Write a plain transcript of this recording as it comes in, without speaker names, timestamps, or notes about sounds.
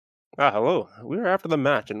Hello. We're after the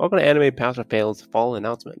match, and welcome to Anime Pass or Fail's fall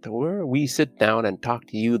announcement, where we sit down and talk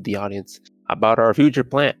to you, the audience, about our future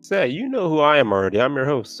plans. Say, you know who I am already. I'm your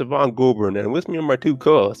host, Savon Goulburn, and with me are my two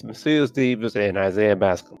co-hosts, Macias Davis and Isaiah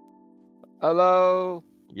Bascom. Hello.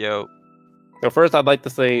 Yo. So first, I'd like to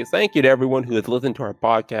say thank you to everyone who has listened to our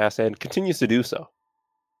podcast and continues to do so.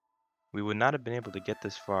 We would not have been able to get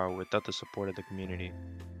this far without the support of the community.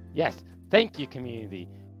 Yes, thank you, community.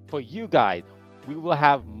 For you guys, we will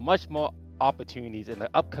have much more opportunities in the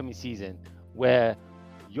upcoming season where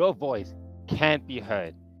your voice can't be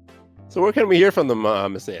heard. So where can we hear from them,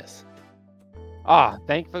 Macias?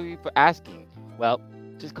 Thankfully for asking. Well,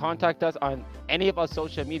 just contact us on any of our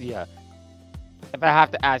social media. If I have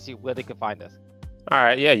to ask you where they can find us. All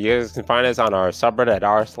right, yeah, you guys can find us on our subreddit at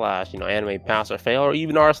r/anime pass or fail, or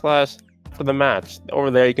even r/for the match. Over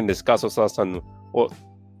there, you can discuss with us on what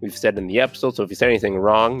we've said in the episode. So if you said anything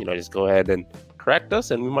wrong, just go ahead and correct us,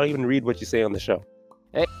 and we might even read what you say on the show.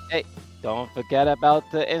 Hey, don't forget about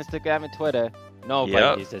the Instagram and Twitter.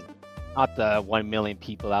 Nobody uses not the 1 million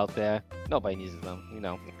people out there. Nobody uses them,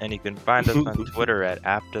 And you can find us on Twitter at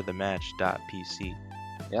afterthematch.pc.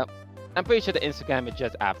 Yep. I'm pretty sure the Instagram is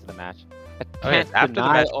just after the match. It's after the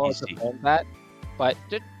match or PC. confirm that, but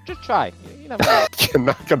just try. You never know.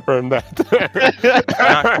 Cannot confirm that.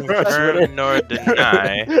 Not confirm nor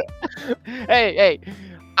deny. Hey,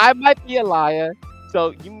 I might be a liar,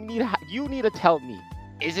 so you need to tell me,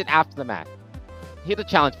 is it after the match? Here's a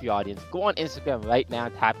challenge for your audience. Go on Instagram right now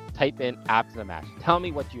and type in after the match. Tell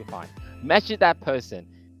me what you find. Message that person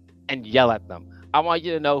and yell at them. I want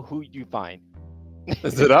you to know who you find.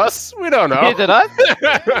 Is it us? We don't know. Is it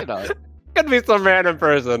us? Could be some random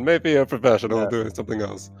person, maybe a professional doing something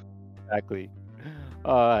else. Exactly.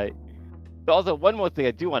 All right. So also, one more thing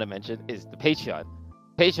I do want to mention is the Patreon.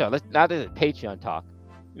 Now there's a Patreon talk.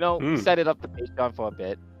 We set it up the Patreon for a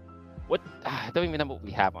bit. I don't even know what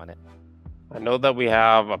we have on it. I know that we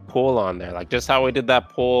have a poll on there, like just how we did that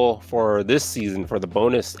poll for this season for the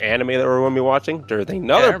bonus anime that we're going to be watching. There's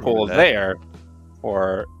another poll there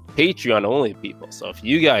for Patreon only people. So if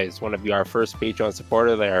you guys want to be our first Patreon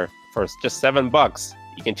supporter there for just $7,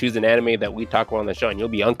 you can choose an anime that we talk about on the show, and you'll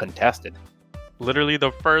be uncontested. Literally,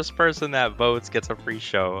 the first person that votes gets a free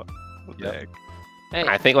show. Yep. Hey,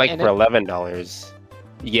 I think for $11,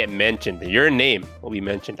 you get mentioned. Your name will be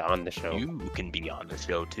mentioned on the show. You can be on the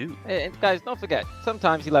show too. And guys, don't forget,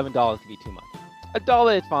 sometimes $11 can be too much.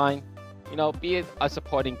 $1 is fine. Be a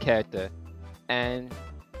supporting character, and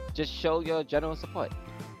just show your general support.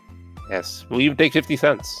 Yes, we'll even take 50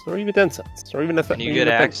 cents, or even 10 cents, or even a And you get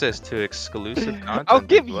access to exclusive content. I'll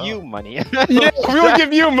give you money. Yeah, we will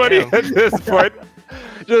give you money at this point.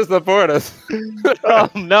 Just support us. Oh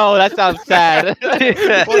no, that sounds sad. That's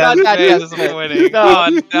disappointing. No,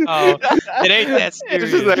 it ain't that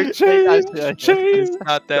serious. It's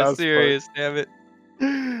not that serious, damn it.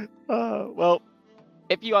 Well,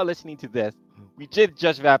 if you are listening to this, we did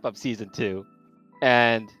just wrap up season 2,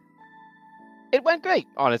 and it went great,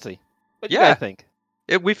 honestly. What do you guys think?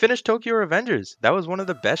 We finished Tokyo Revengers. That was one of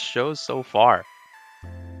the best shows so far.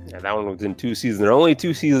 Yeah, that one was in 2 seasons. They're only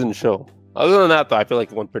 2-season show. Other than that, though, I feel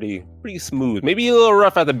like it went pretty smooth. Maybe a little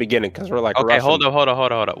rough at the beginning because we're like. Okay, rushing. hold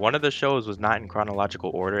up. One of the shows was not in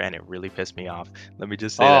chronological order, and it really pissed me off. Let me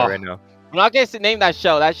just say that right now. I'm not going to name that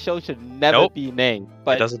show. That show should never be named.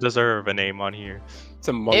 But it doesn't deserve a name on here. It's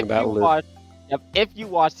among that list. If you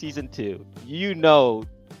watch season 2, you know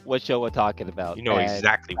what show we're talking about. You know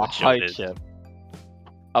exactly what show it is.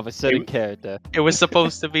 Of a certain character. It was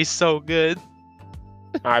supposed to be so good.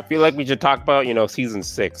 I feel like we should talk about, season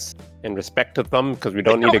 6 in respect to them, because we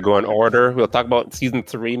don't need to go in order. We'll talk about season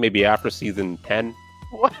 3 maybe after season 10.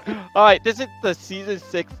 What? All right, this is the season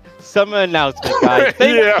 6 summer announcement, guys.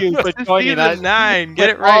 Thank you for joining us. Season 9, get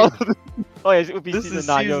it right. It would be season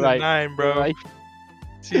 9. You're right. Season 9, bro. Right.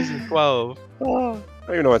 Season 12. I don't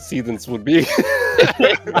even know what seasons would be.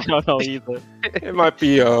 I don't know either. It might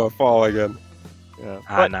be fall again.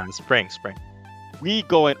 Yeah. Spring. We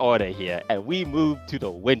go in order here, and we move to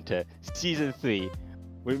the winter, season 3.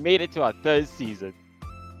 We made it to our 3rd season.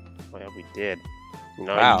 Well, we did. You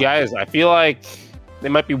guys, I feel like they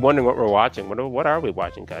might be wondering what we're watching. What are we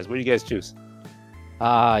watching, guys? What do you guys choose?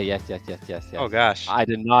 Yes. Oh, gosh. I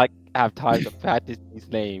did not have time to practice these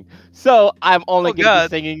names, so I'm only going to be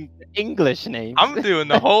singing English names. I'm doing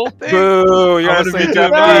the whole thing. Boo! You have to say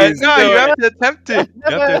Japanese. No, you have to attempt it.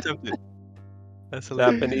 That's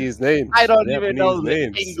Japanese names. I don't even know the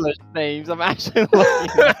English names. I'm actually looking.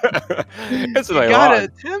 It's you gotta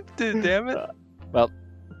attempt it, damn it. Well,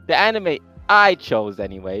 the anime I chose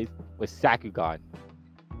anyways was Sakugan.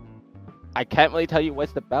 I can't really tell you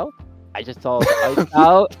what's the belt, I just saw the art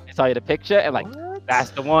style. I saw the picture, and like,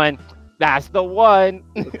 that's the one. That's the one.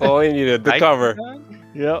 All you needed, the cover.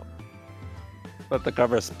 Yep. Let the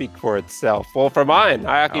cover speak for itself. Well, for mine,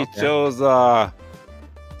 I actually chose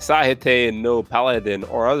Sahite no Paladin,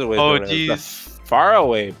 or otherwise known as the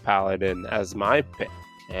Faraway Paladin, as my pick.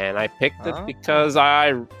 And I picked it because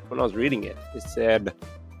when I was reading it, it said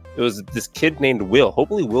it was this kid named Will.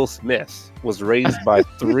 Hopefully, Will Smith was raised by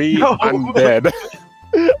 3 undead.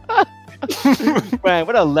 Man,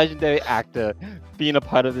 what a legendary actor being a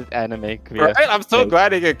part of this anime career. Right? I'm so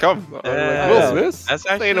glad he could come. Will Smith? That's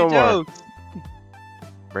actually no more.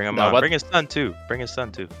 Bring him on. Bring his son too.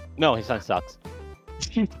 No, his son sucks.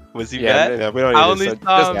 Was he bad? Yeah, we don't need his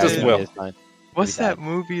son. Just Will. What's that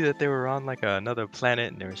movie that they were on like another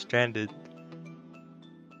planet and they were stranded?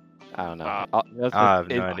 I don't know. I have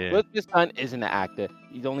no idea. Will Smith's son isn't an actor.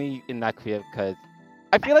 He's only in that career because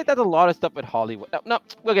I feel like there's a lot of stuff with Hollywood. No,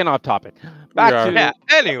 we're getting off topic.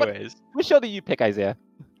 Anyways. Which show did you pick, Isaiah?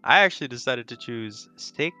 I actually decided to choose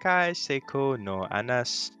Sekai Seiko no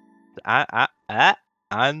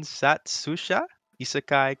Ansatsusha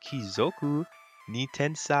Isekai Kizoku ni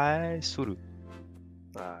Tensai Suru.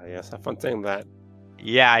 Yes, have fun saying that.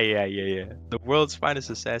 Yeah. The world's finest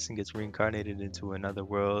assassin gets reincarnated into another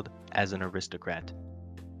world as an aristocrat.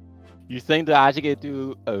 You think they're actually gonna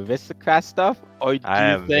do aristocrat stuff, or do I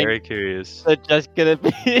you am think very curious. they're just gonna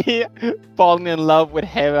be falling in love with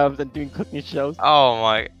harems and doing cooking shows? Oh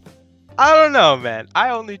my! I don't know, man. I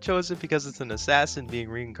only chose it because it's an assassin being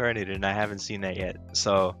reincarnated, and I haven't seen that yet.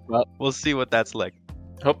 So we'll see what that's like.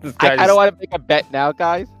 Hope this guy. I don't want to make a bet now,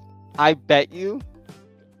 guys. I bet you,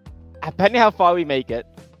 depending how far we make it,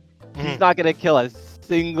 he's not gonna kill a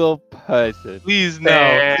single person. Please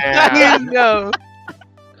no. Please no.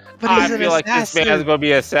 But I feel like this man is going to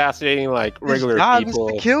be assassinating like regular people.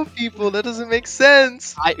 Is to kill people. That doesn't make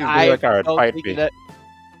sense. I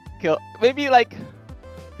kill maybe like.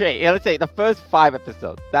 Okay, let's say the first 5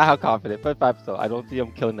 episodes. That's how confident. First 5 episodes, I don't see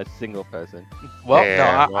him killing a single person. Well,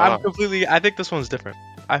 I'm completely. I think this one's different.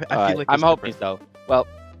 I feel like I'm hoping so. Well,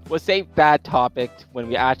 we'll save bad topic when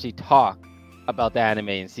we actually talk about the anime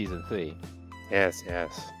in season 3. Yes.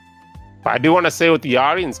 But I do want to say what the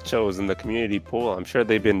audience chose in the community poll. I'm sure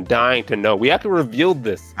they've been dying to know. We actually revealed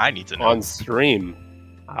this. I need to know on stream,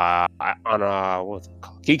 on what's it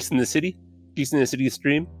called? Geeks in the City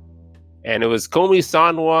stream, and it was Komi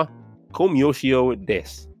Sanwa Komyoshio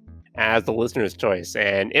Des as the listener's choice,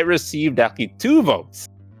 and it received actually 2 votes.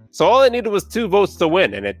 So all it needed was 2 votes to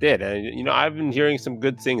win, and it did. And I've been hearing some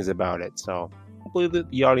good things about it, so hopefully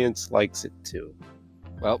the audience likes it too.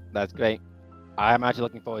 Well, that's great. I'm actually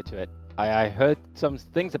looking forward to it. I heard some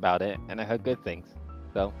things about it, and I heard good things.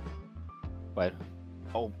 So, but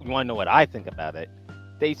you want to know what I think about it?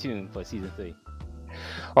 Stay tuned for season 3.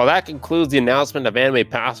 Well, that concludes the announcement of Anime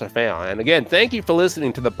Pass or Fail. And again, thank you for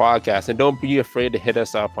listening to the podcast. And don't be afraid to hit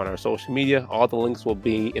us up on our social media. All the links will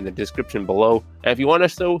be in the description below. And if you want to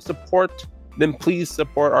show support, then please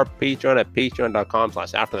support our Patreon at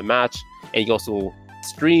patreon.com/afterthematch. And you can also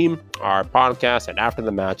stream our podcast at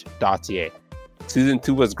afterthematch.ca. Season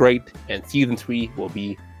 2 was great, and Season 3 will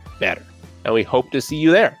be better. And we hope to see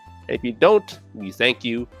you there. And if you don't, we thank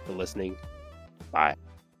you for listening. Bye.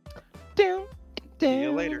 See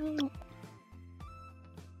you later.